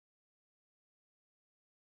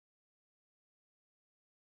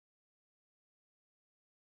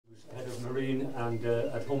Head of Marine and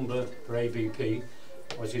at Humber for ABP,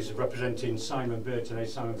 which is representing Simon Bird today.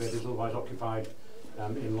 Simon Bird is otherwise occupied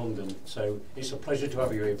in London. So it's a pleasure to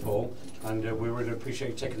have you here, Paul, and we really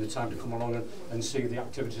appreciate taking the time to come along and see the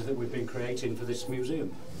activities that we've been creating for this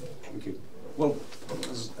museum. Thank you. Well,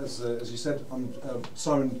 as you said,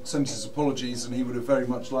 Simon sent his apologies, and he would have very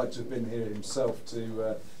much liked to have been here himself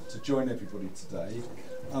to join everybody today.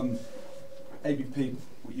 ABP,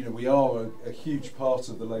 you know, we are a huge part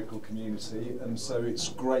of the local community, and so it's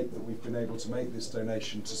great that we've been able to make this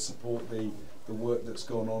donation to support the work that's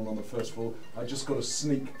gone on the first floor. I just got a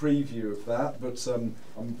sneak preview of that, but I'm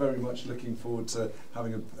very much looking forward to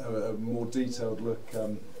having a more detailed look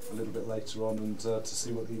a little bit later on, and to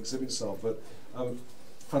see what the exhibits are. But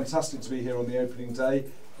fantastic to be here on the opening day.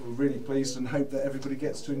 We're really pleased and hope that everybody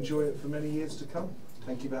gets to enjoy it for many years to come.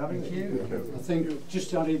 Thank you for having me. I think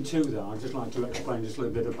just adding to that, I'd just like to explain just a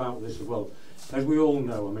little bit about this as well. As we all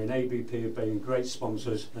know, I mean, ABP have been great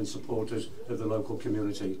sponsors and supporters of the local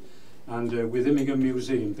community. And with Immingham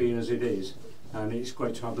Museum being as it is, and it's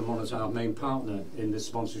great to have them on as our main partner in the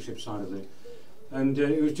sponsorship side of it. And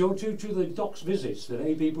it was due to the docks visits that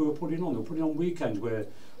ABP were putting on. They were putting on weekends where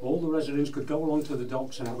all the residents could go along to the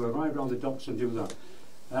docks and ride around the docks and do that.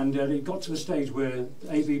 And it got to the stage where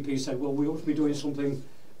ABP said, well, we ought to be doing something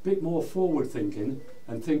a bit more forward thinking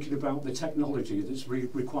and thinking about the technology that's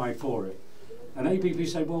required for it. And ABP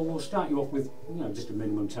said, well, we'll start you off with, you know, just a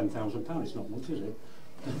minimum £10,000. It's not much, is it?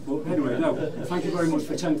 But anyway, no, thank you very much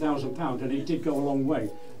for £10,000, and it did go a long way.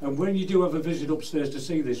 And when you do have a visit upstairs to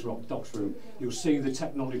see this docks room, you'll see the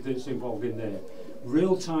technology that's involved in there.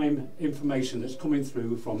 Real-time information that's coming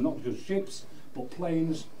through from not just ships, but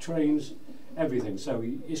planes, trains, everything. So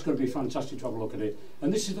it's going to be fantastic to have a look at it.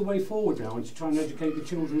 And this is the way forward now, and to try and educate the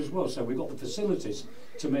children as well. So we've got the facilities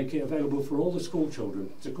to make it available for all the school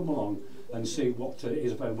children to come along and see what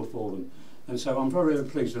is available for them. And so I'm very, very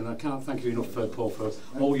pleased, and I can't thank you enough, Paul, for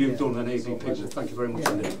all you've done and ABP. So thank you very much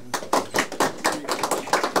indeed. I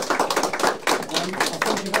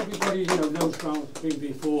think if everybody knows about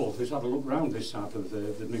before, has had a look around this part of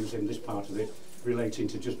the museum, this part of it, relating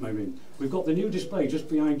to just marine. We've got the new display just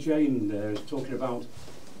behind Jane there, talking about,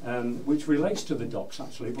 which relates to the docks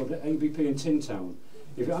actually, but ABP in Tin Town.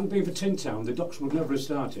 If it hadn't been for Tin Town, the docks would never have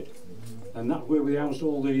started. And that's where we housed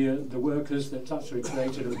all the workers that actually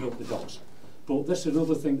created and built the docks. But this is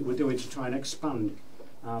another thing that we're doing to try and expand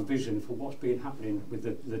our vision for what's been happening with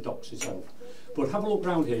the docks itself. But have a look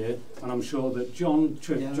round here, and I'm sure that John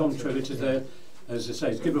Trevitt is there. As I say,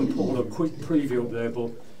 he's given Paul a quick preview up there,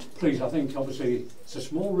 but please, I think obviously it's a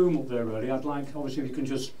small room up there really. I'd like, obviously, if you can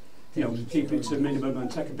just keep it to a minimum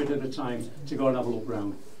and take a bit at a time to go and have a look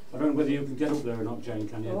round. I don't know whether you can get up there or not, Jane,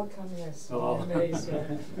 can you? Oh, I can, yes. Oh. Amazed,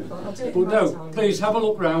 yeah. I'll do it But no, time. please have a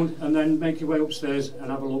look round and then make your way upstairs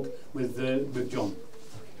and have a look with John.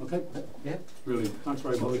 Okay? Yeah. Brilliant. Thanks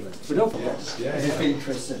very much. But don't Yes. Yeah. It's been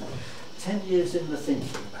interesting. 10 years in the thinking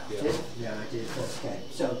about it. Yeah, I did first came.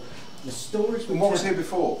 So the stories we What was here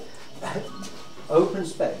before? open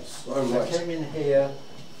space. Oh, right. I came in here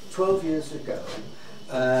 12 years ago,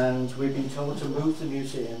 and we've been told to move the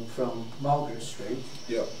museum from Margaret Street.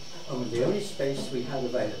 Yeah. And the only space we had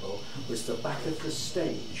available was the back of the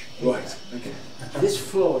stage. Right. Okay. This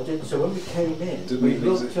floor did, so when we came in, we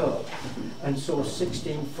looked up and saw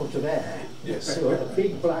 16 foot of air. Yes. So a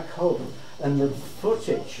big black hole. And the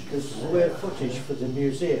footage, the square footage for the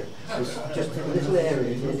museum was just a little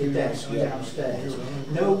area near the desk downstairs.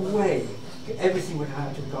 No way everything would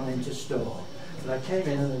have to have gone into store. And I came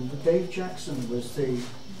in, and Dave Jackson was the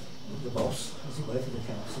boss, as it were, for the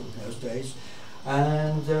council in those days,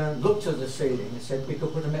 and looked at the ceiling and said we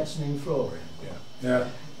could put a mezzanine floor in. Yeah.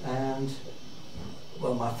 And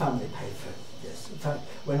well, my family paid for this. In fact,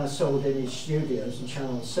 when I sold any studios in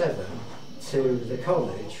Channel 7 to the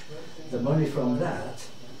college, the money from that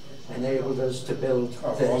enabled us to build this.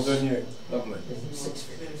 Well done you. Lovely. 6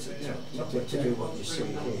 figures to do what you see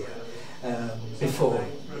here. Before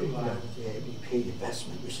the ABP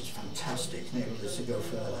investment, which is fantastic, enabled us to go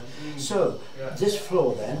further. So this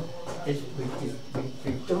floor then,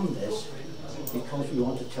 we've done this because we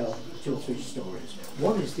want to tell 2 or 3 stories.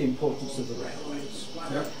 One is the importance of the railways.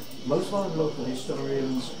 Yeah. Most of our local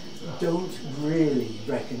historians don't really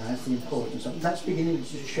recognise the importance of it. That's beginning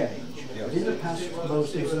to change. Yeah. But in the past,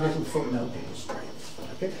 mostly it's a little footnote in history.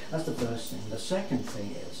 Okay, that's the first thing. The second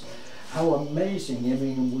thing is how amazing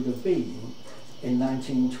Immingham would have been in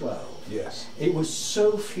 1912. Yes. It was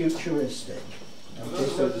so futuristic. Okay,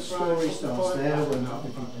 so the story starts there when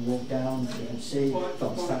you walk down, you can see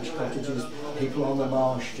thatched cottages, people on the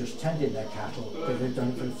marsh just tending their cattle. They've done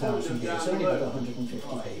it for 1,000 years, only about 150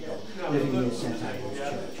 people living near St Andrew's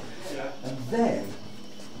Church. And then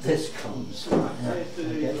this comes.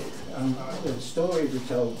 Okay. The story we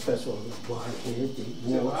told, first of all, was why here, deep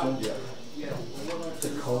water, the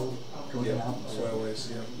coal going out.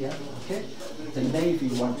 Railways, Yeah, okay. The Navy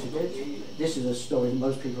wanted it. This is a story that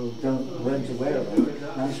most people weren't aware of.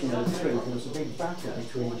 1903, there was a big battle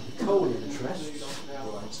between the coal interests,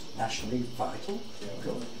 nationally vital,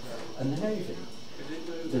 and the Navy.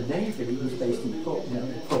 The Navy was based in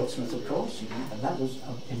Portsmouth, of course, and that was,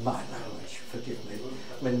 in my language, forgive me,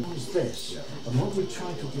 when it was this. And what we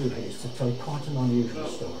tried to do here is to tell quite an unusual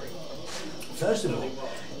story. First of all,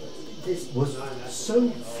 this was so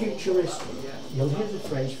futuristic. You'll hear the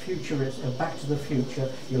phrase futurist, Back to the Future,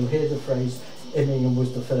 you'll hear the phrase Immingham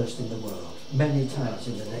was the first in the world, many times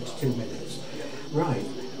in the next 2 minutes. Right,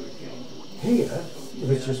 here it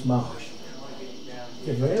was just marsh.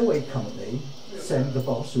 The railway company sent the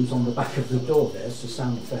boss, who's on the back of the door there, to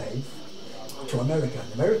Santa Fe, to America.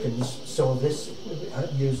 The Americans saw this,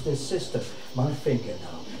 used this system. My finger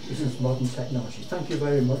now. This is modern technology. Thank you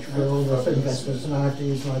very much for all the investments, and I have to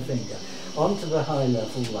use my finger. Onto the high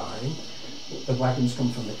level line, the wagons come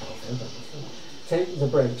from the coalfield. Take the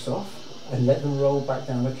brakes off and let them roll back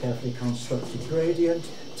down a carefully constructed gradient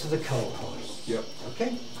to the coal hoist. Yep.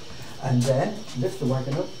 Okay? And then lift the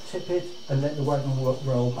wagon up, tip it, and let the wagon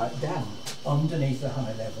roll back down underneath the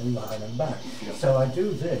high level line and back. Yep. So I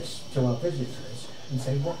do this to our visitors and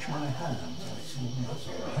say, watch my hand. And I say, that's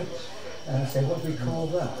all right. And I say, what do we call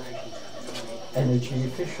that? Energy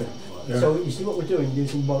efficient. Yeah. So you see what we're doing,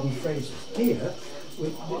 using modern phrases. Here,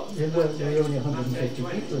 there were only 150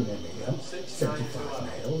 people in Immingham, 75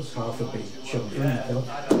 males, half a big children.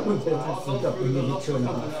 We built it from up. We needed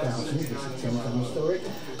 2,500. This is a 10-ton story.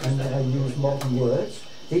 And I used modern words.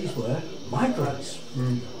 These were migrants.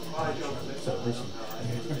 So this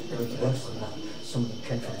is worse than that. Some of them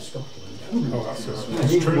came from Scotland. Oh, that's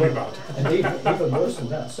truly bad. And even worse than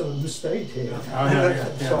that, some of them stayed here.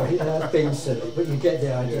 Sorry, that's being silly, but you get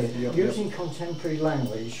the idea. Using contemporary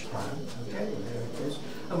language, okay, there it is.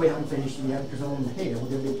 And we haven't finished it yet, because on here we're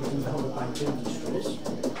going to be putting the whole back to industries.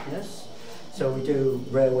 Yes? So we do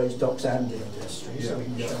railways, docks and industries, so we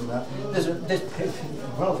can show that. There's this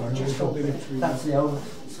rather unusual, that's the old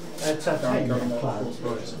titanium plant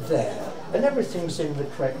there. And everything's in the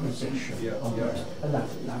correct position on that. And that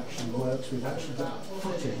actually works. We've actually got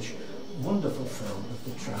footage, wonderful film of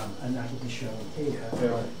the tram, and that will be shown here.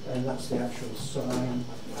 And that's the actual sign,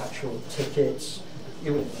 actual tickets.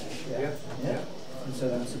 And so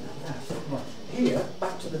that's that. Right. Here,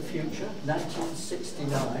 Back to the Future,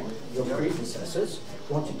 1969, your predecessors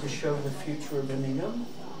wanted to show the future of Immingham.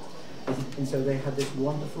 And so they had this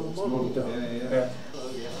wonderful model done.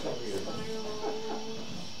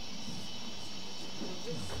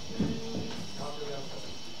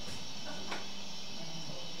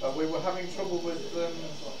 We were having trouble with 6th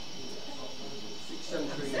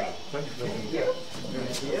century.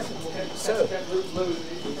 So,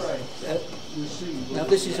 now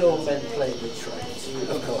this is all men playing with trains,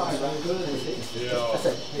 of course.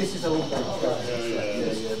 This is all men playing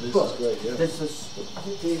with trains. But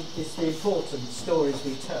there's the important stories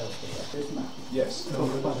we tell here. There's Matt. Yes.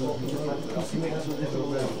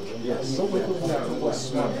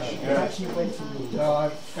 Actually went to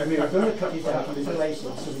we're going to cut it down for later,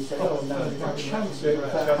 so we said, oh no, we've got a chance of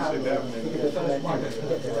that.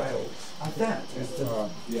 And that is the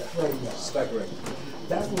freight yard. Staggering.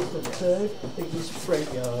 That was the third biggest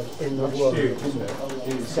freight yard in the world. It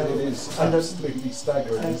is absolutely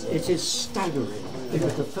staggering. It is staggering. It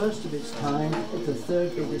was the first of its kind, the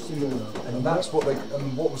third biggest in the world. And that's what they,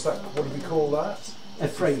 and what was that, what did we call that? A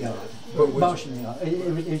freight yard. But Marshalling yard.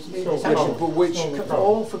 It's actually, but which?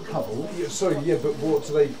 All for coal. Yeah, sorry, yeah, but what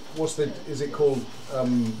do they, what's the, is it called,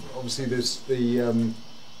 obviously there's the,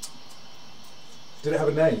 did it have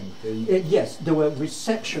a name? Yes, there were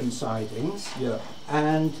reception sidings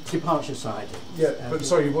and departure sidings. Yeah, but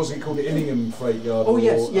sorry, wasn't it called the Immingham Freight Yard? Oh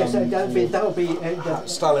yes, yes, that would be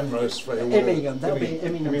Stalingrad Freight Yard. Immingham, that would be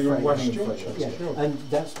Immingham Freight Yard. Yeah, and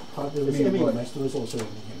that's part of the Immingham West. There was also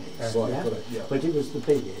Immingham East. Right, got it, yeah. But it was the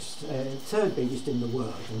biggest, third biggest in the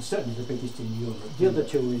world, and certainly the biggest in Europe. The other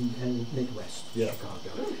two in Midwest,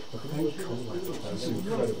 Chicago. That's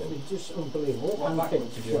incredible. I mean, just unbelievable. And fit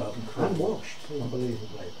as well, and washed,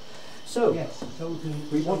 unbelievably. So,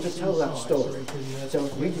 we want to tell that story. So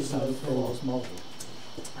we decided to build this model.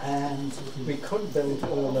 And we couldn't build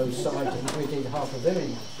all those sidings, we did half of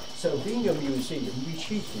Immingham. So being a museum, we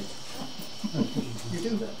cheated. You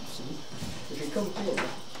do that, see? If you come here,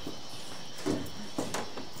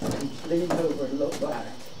 and lean over and look back,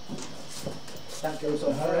 That goes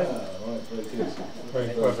on forever. Right, very good. Very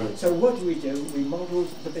clever. So what do? We modelled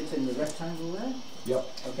the bit in the rectangle there. Yep.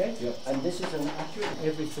 Okay. Yep. And this is an accurate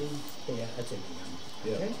everything here at Immingham.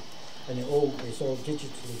 Yep. Okay. And it's all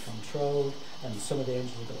digitally controlled, and some of the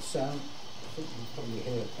engines have got sound. I think you probably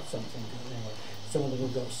hear something. Anyway, some of them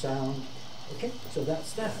have got sound. Okay. So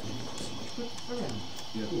that's that.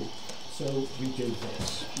 Yeah. So we do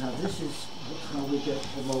this. Now this is how we get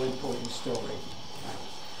the more important story.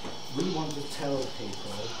 We want to tell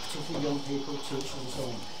people, particularly young people, teachers and so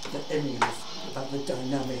on, that Immingham, about the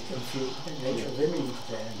dynamic and nature of Immingham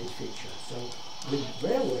today and its future. So with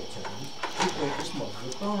railway terms, we built this model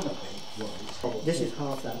of Barnaby. Right. This is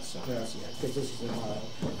half that size, because this is a mile.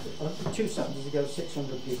 2 Saturdays ago,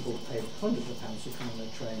 600 people paid hundreds of pounds to come on a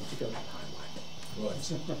train to go to the highway. Right.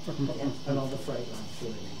 And on the freight line through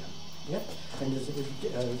Immingham. Yep. And there's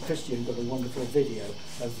Christian got a wonderful video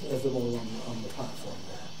of them all on the platform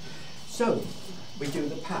there. So, we do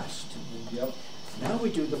the past. Yep. Now we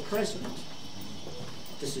do the present.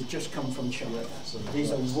 This has just come from China.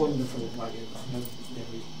 These are wonderful, waiting all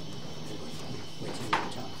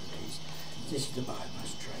the time for these. This is the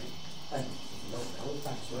biomass train. And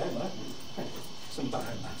thanks for Emma. Some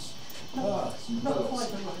biomass. Not quite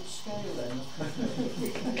the right scale then.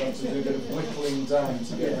 You have to do a bit of whittling down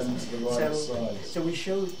to get them to the right size. So we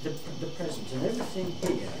show the present and everything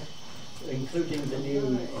here, including the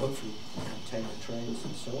new, hopefully, container trains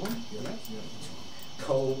and so on.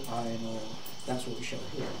 Coal, iron ore, that's what we show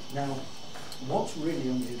here. Now, what's really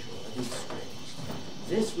unusual are these screens.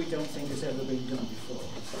 This we don't think has ever been done before.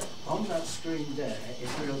 On that screen there is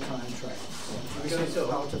real-time trains. This is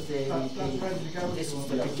part of this is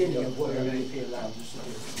the beginning of what ABP allowed us to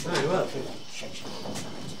do. Very well.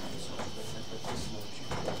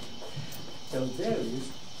 So there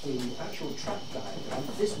is the actual track diagram,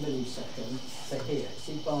 this millisecond for here.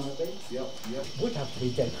 See Barnaby? Yep. Would have to be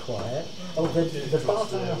dead quiet. Oh, the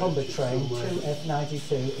Barton Humber train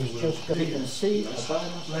 2F92 is just going to see a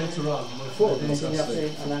biomass later on before making up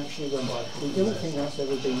and actually run by. We don't think that's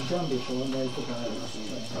ever been done before, and there's the biomass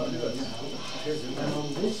train. And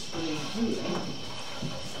on this screen here,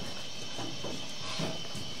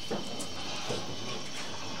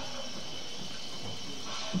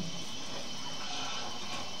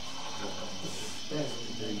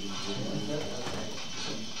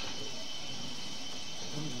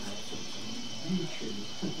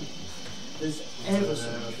 there's ever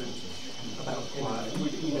so much about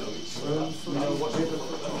drone footage,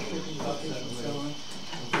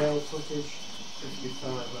 rail footage.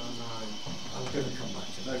 I'm going to come back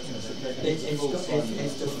to that. It's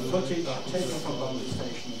the footage taken from Bombay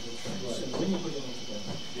Station of the train. So when you put it all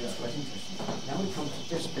together, it's quite interesting. Now we come to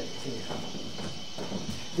this bit here.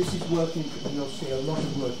 This is you'll see a lot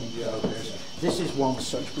of work in progress. This is one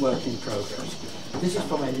such work in progress. This is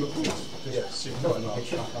from ABP. Yes, you've got an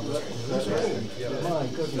option. My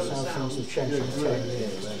goodness, how things have changed in 10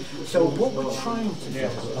 years. So what we're trying to do,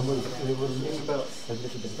 and we will leave a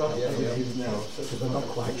little bit now, because we're not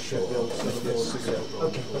quite sure.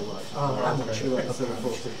 Okay, amateur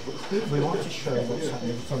approach. We want to show what's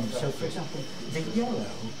happening from. So for example, the yellow,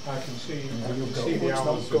 I can see the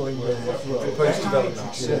hours going there.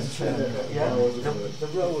 The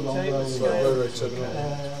roll-on,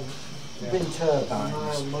 wind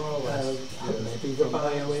turbines, maybe the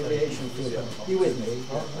bio-aviation fuel. You with me?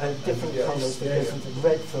 Different colours for different,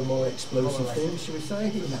 red for more explosive things, should we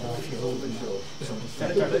say? Fuel.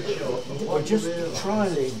 We're just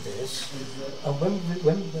trialling this, and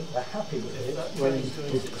when we're happy with it, when it's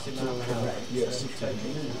correct,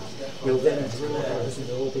 we'll then draw those and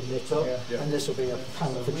they'll all be lit up, and this will be a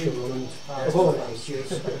panel for children of all ages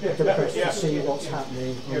to see what's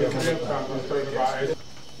happening.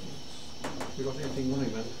 We got anything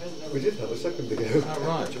running then? We did have a second ago. Oh,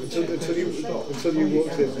 right. until you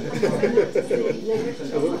walked in.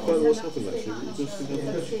 I wonder quite what's happened actually.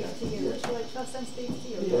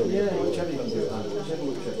 Whichever you do.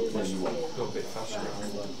 Got a bit faster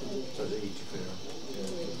so it's easy to clear up.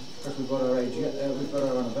 Because we've got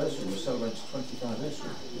our anniversary, we're celebrating 25th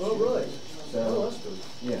anniversary. Oh right. So, that's good.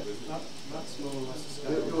 Yeah. That's more or less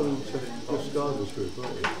the You're on the Skyward group,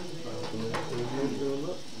 aren't you? On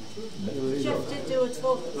that? Jeff did do a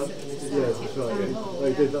talk at the that's right. Oh,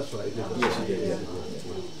 he did, that's right. He did. Yes, he did.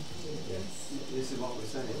 This is what we're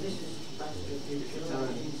saying.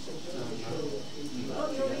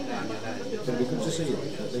 It'd be good to see you.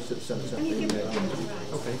 They should have sent us something.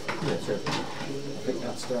 Okay. Yeah, so I think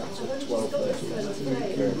that starts at 12:30.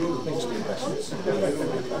 Thanks for the investments.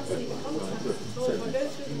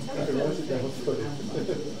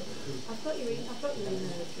 I've got your email address.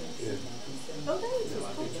 Oh, there it is.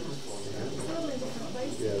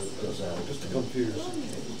 Yeah, just to confuse.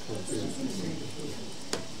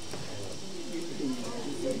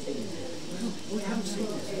 We haven't seen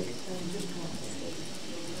it.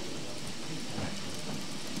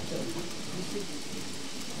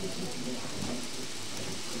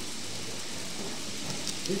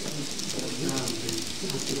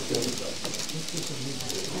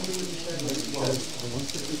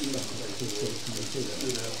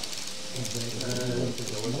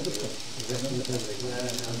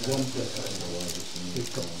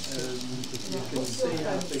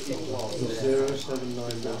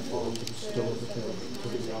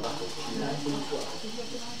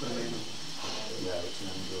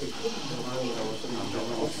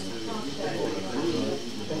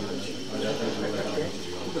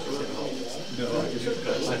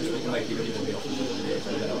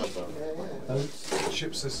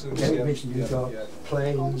 Ship systems. Television, you've got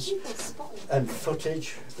planes and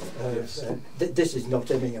footage. This is not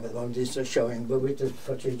Immingham at the moment, it's just showing, but with the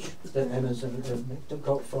footage that Emma's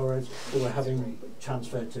got for us, that we're having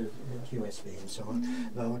transferred to USB and so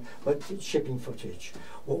on. But shipping footage,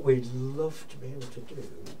 what we'd love to be able to do,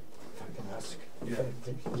 if I can ask,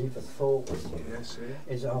 leave a thought with you,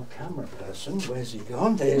 is our camera person. Where's he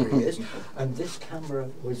gone? There he is. And this camera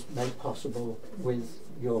was made possible with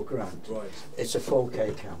your grant. Right. It's a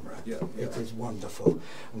 4K camera. Yeah. It is wonderful.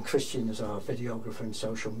 And Christian is our videographer and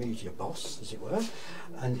social media boss, as it were,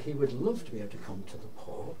 and he would love to be able to come to the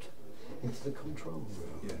port, into the control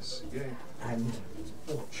room. Yes. Yeah. And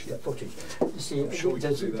watch the footage. You see, Sure we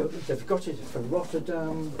can do that. they've got it for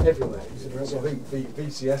Rotterdam, everywhere. So I think the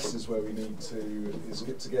VCS is where we need to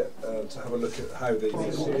to have a look at how they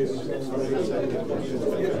need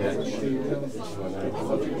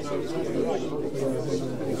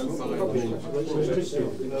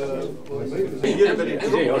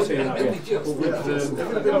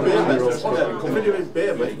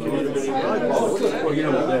Well, you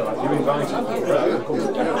know what they're like. You invite